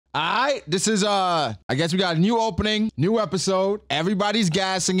All right, this is I guess we got a new opening, new episode. Everybody's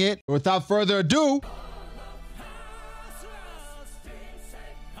gassing it. Without further ado,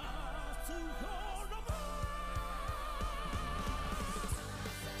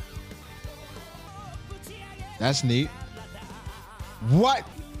 that's neat. What?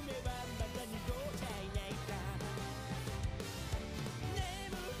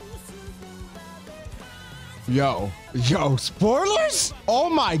 Yo, spoilers? Oh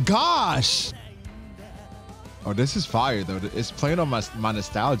my gosh. Oh, this is fire though. It's playing on my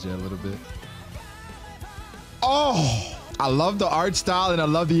nostalgia a little bit. Oh, I love the art style and I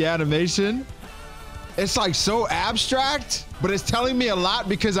love the animation. It's like so abstract, but it's telling me a lot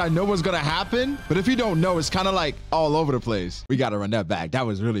because I know what's gonna happen. But if you don't know, it's kind of like all over the place. We gotta run that back. That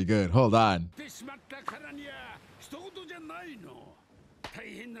was really good. Hold on.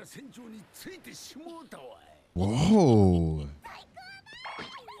 Whoa.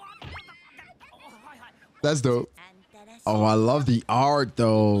 That's dope. Oh, I love the art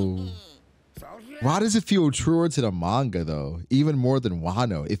though. Why does it feel truer to the manga though? Even more than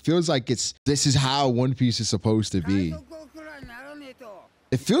Wano. It feels like this is how One Piece is supposed to be.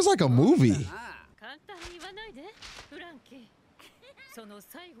 It feels like a movie.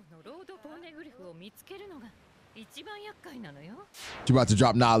 You about to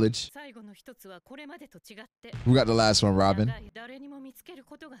drop knowledge. Who got the last one, Robin?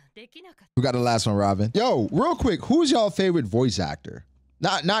 Who got the last one, Robin? Yo, real quick, who's y'all favorite voice actor?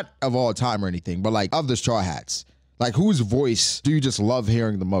 Not of all time or anything, but like of the Straw Hats. Like whose voice do you just love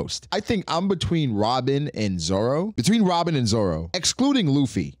hearing the most? I think I'm between Robin and Zoro. Excluding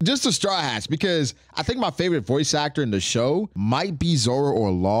Luffy. Just the Straw Hats, because I think my favorite voice actor in the show might be Zoro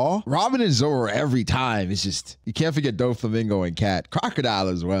or Law. Robin and Zoro every time. It's just, you can't forget Doflamingo and Cat. Crocodile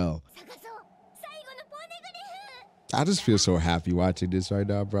as well. I just feel so happy watching this right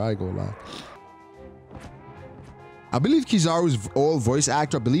now, bro. I ain't gonna lie. I believe Kizaru's old voice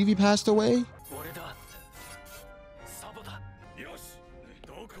actor, I believe he passed away.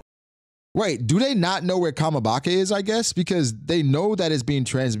 Wait, do they not know where Kamabaka is, I guess? Because they know that it's being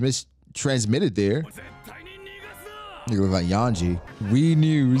transmitted there. You look like Yanji. We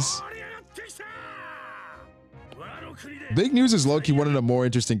News. Big News is low-key one of the more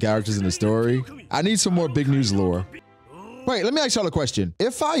interesting characters in the story. I need some more Big News lore. Wait, let me ask y'all a question.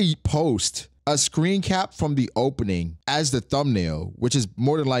 If I post a screen cap from the opening as the thumbnail, which is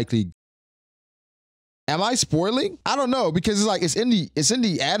more than likely, am I spoiling? I don't know, because it's like it's in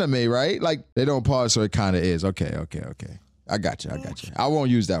the anime, right? Like they don't pause, so it kind of is. Okay. I got you. I won't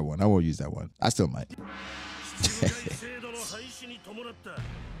use that one. I still might.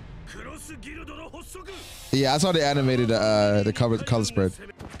 Yeah, I saw they animated the color spread.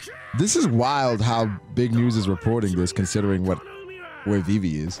 This is wild how Big News is reporting this, considering where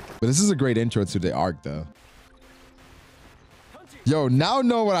Vivi is. But this is a great intro to the arc, though. Yo, now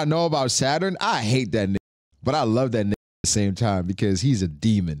know what I know about Saturn. I hate that nigga, but I love that nigga at the same time because he's a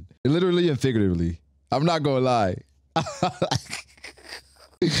demon, literally and figuratively. I'm not gonna lie.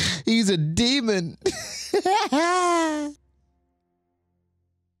 He's a demon. Oh,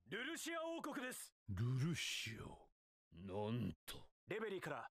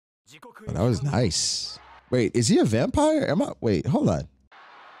 that was nice. Wait, is he a vampire? Wait, hold on.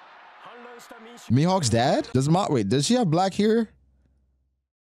 Mihawk's dad? Does she have black hair?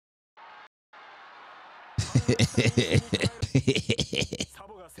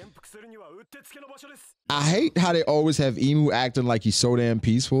 I hate how they always have Emu acting like he's so damn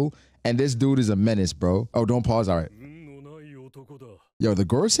peaceful, and this dude is a menace, bro. Oh, don't pause. All right. Yo, the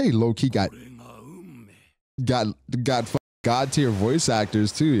Gorosei low-key got God tier voice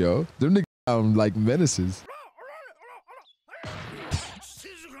actors too, yo. Them niggas like menaces.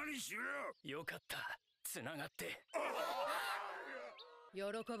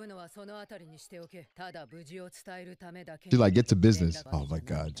 She like, get to business. Oh my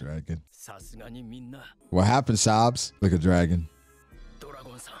God, dragon. What happened, Sobs? Like a dragon.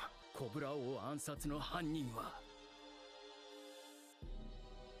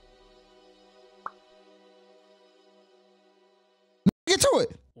 Get to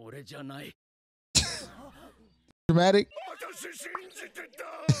it. Dramatic.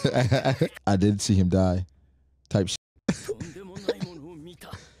 I did see him die. Type shit.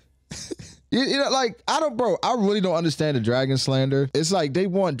 You know, like, I really don't understand the Dragon slander. It's like they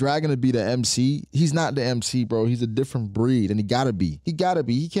want Dragon to be the MC. He's not the MC, bro. He's a different breed, and he gotta be. He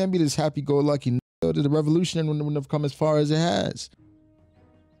can't be this happy-go-lucky nigga. The revolution wouldn't have come as far as it has.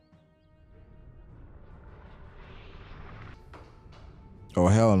 Oh,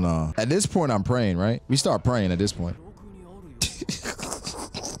 hell no. At this point, I'm praying, right? We start praying at this point.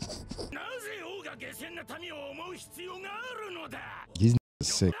 He's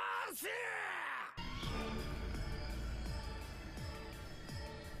sick.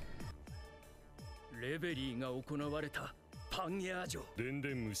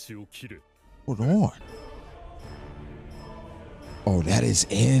 Hold on. Oh, that is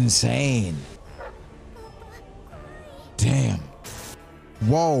insane. Damn.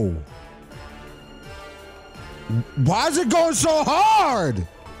 Whoa. Why is it going so hard?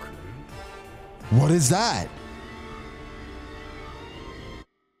 What is that?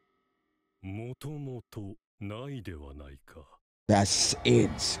 That's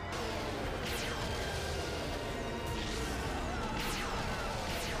it.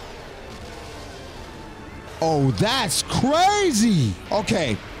 Oh, that's crazy.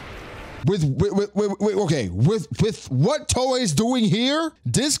 Okay. With what Toei is doing here,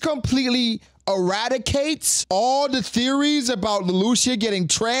 this completely eradicates all the theories about Lelouch getting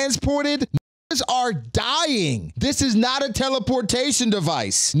transported. Niggas are dying. This is not a teleportation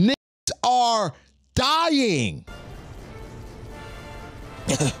device. Niggas are dying.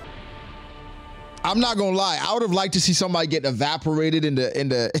 I'm not gonna lie. I would have liked to see somebody get evaporated in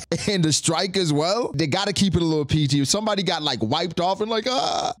the strike as well. They got to keep it a little PG. If somebody got like wiped off and like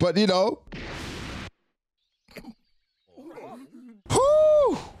but you know,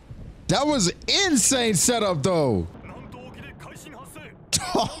 whew, that was insane setup though.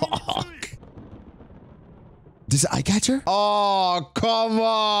 This eye catcher? Oh, come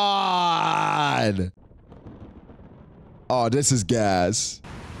on. Oh, this is gas.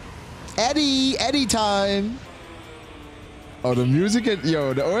 Eddie time. Oh, the music,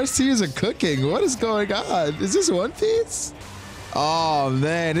 yo, the OSTs are cooking. What is going on? Is this One Piece? Oh,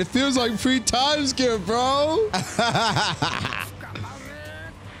 man, it feels like pre-time skip, bro.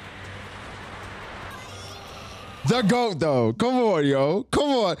 The GOAT, though. Come on, yo. Come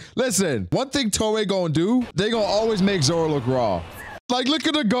on. Listen, one thing Toei gonna do, they gonna always make Zoro look raw. Like, look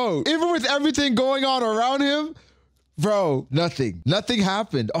at the GOAT. Even with everything going on around him, bro, nothing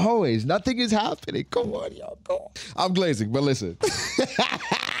happened. Always, nothing is happening. Come on, y'all, go on. I'm glazing, but listen.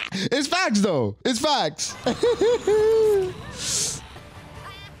 It's facts, though. It's facts.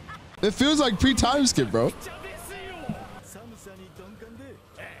 It feels like pre-time skip, bro.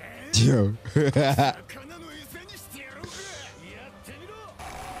 Yo.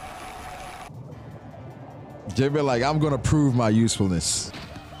 Jimmy, like, I'm gonna prove my usefulness.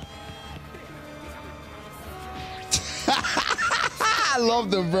 I love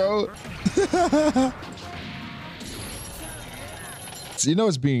them, bro. So you know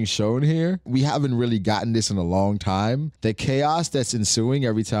what's being shown here? We haven't really gotten this in a long time. The chaos that's ensuing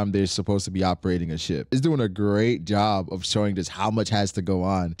every time they're supposed to be operating a ship is doing a great job of showing just how much has to go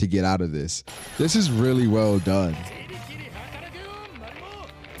on to get out of this. This is really well done.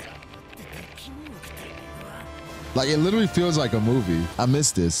 Like, it literally feels like a movie. I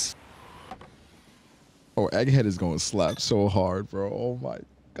miss this. Oh, Egghead is going to slap so hard, bro. Oh my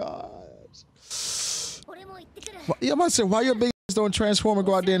God. Yeah, I'm about to say, why your big ass don't transform and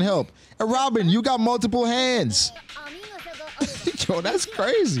go out there and help? And Robin, you got multiple hands. Yo, that's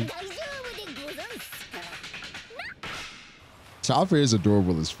crazy. Chopper is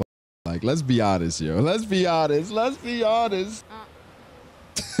adorable as fuck. Like, let's be honest, yo. Let's be honest. Let's be honest.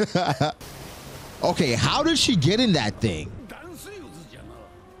 Okay, how did she get in that thing?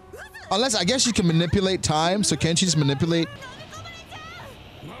 Unless, I guess she can manipulate time, so can she just manipulate?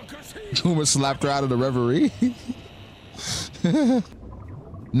 Kuma slapped her out of the reverie.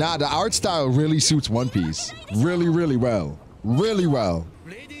 Nah, the art style really suits One Piece. Really, really well. Really well.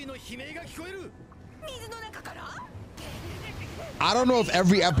 I don't know if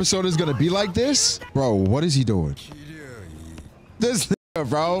every episode is gonna be like this. Bro, what is he doing? This nigga,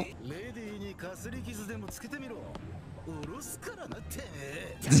 bro.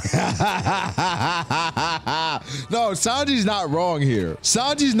 No, Sanji's not wrong here.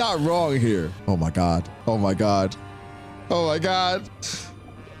 Sanji's not wrong here. Oh my God. Oh my God. Oh my God.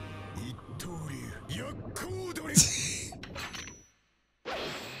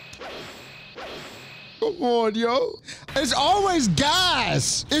 Come on, yo. It's always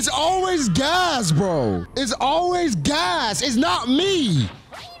gas. It's always gas, bro. It's always gas. It's not me.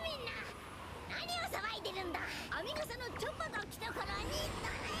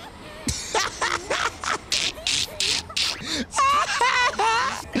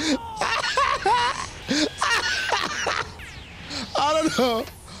 I don't know.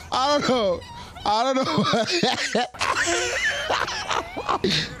 I don't know. I don't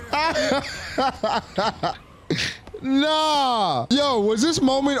know. Nah. Yo, was this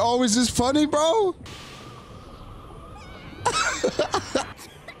moment always this funny, bro?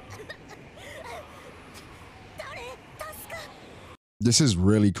 This is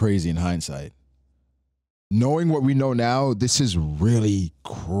really crazy in hindsight. Knowing what we know now, this is really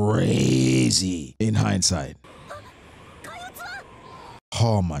crazy in hindsight.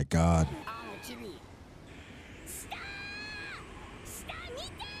 Oh my God.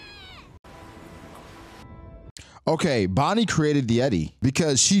 Okay, Bonnie created the Eddy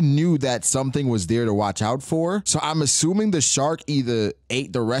because she knew that something was there to watch out for. So I'm assuming the shark either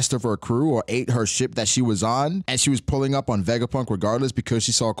ate the rest of her crew or ate her ship that she was on, and she was pulling up on Vegapunk regardless because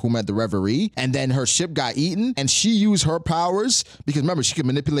she saw Kuma at the Reverie, and then her ship got eaten, and she used her powers because remember, she could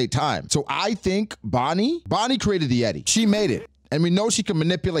manipulate time. So I think Bonnie created the Eddy. She made it, and we know she can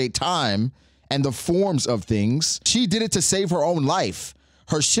manipulate time and the forms of things. She did it to save her own life.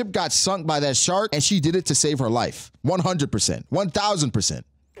 Her ship got sunk by that shark, and she did it to save her life. 100%, 1000%.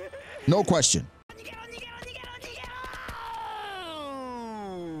 No question.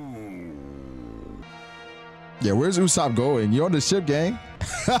 Yeah, where's Usopp going? You on the ship, gang?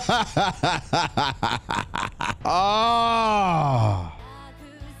 Ah.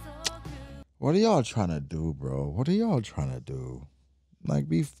 What are y'all trying to do, bro? What are y'all trying to do? Like,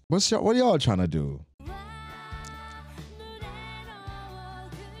 what are y'all trying to do?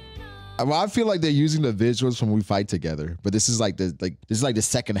 Well, I feel like they're using the visuals from We Fight Together, but this is like the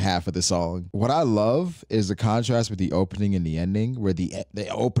second half of the song. What I love is the contrast with the opening and the ending, where the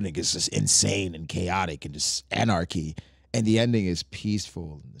opening is just insane and chaotic and just anarchy, and the ending is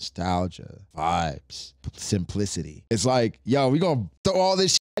peaceful, nostalgia, vibes, simplicity. It's like, yo, we gonna throw all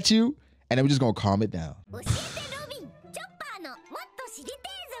this shit at you, and then we're just gonna calm it down.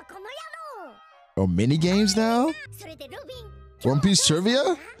 Oh, mini games now? One Piece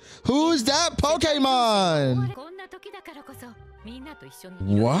trivia? Who's that Pokemon?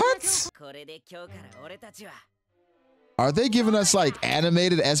 What? Are they giving us like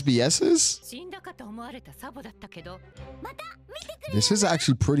animated SBSs? This is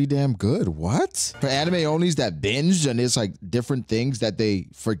actually pretty damn good. What? For anime onlys that binge and it's like different things that they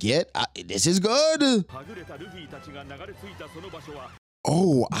forget, this is good.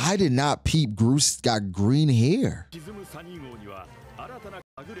 Oh, I did not peep Groose got green hair.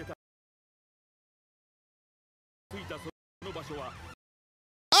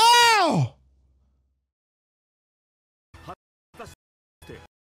 Oh!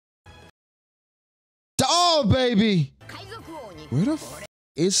 Oh, baby! Where the f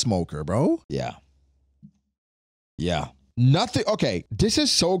is Smoker, bro? Yeah. Yeah. Nothing. Okay, this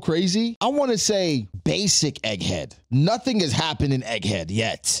is so crazy. I want to say basic Egghead. Nothing has happened in Egghead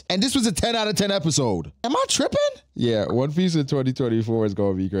yet. And this was a 10 out of 10 episode. Am I tripping? Yeah, One Piece in 2024 is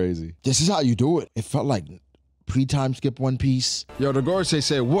going to be crazy. This is how you do it. It felt like pre-time skip One Piece. Yo, the Gorse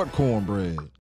said, what cornbread?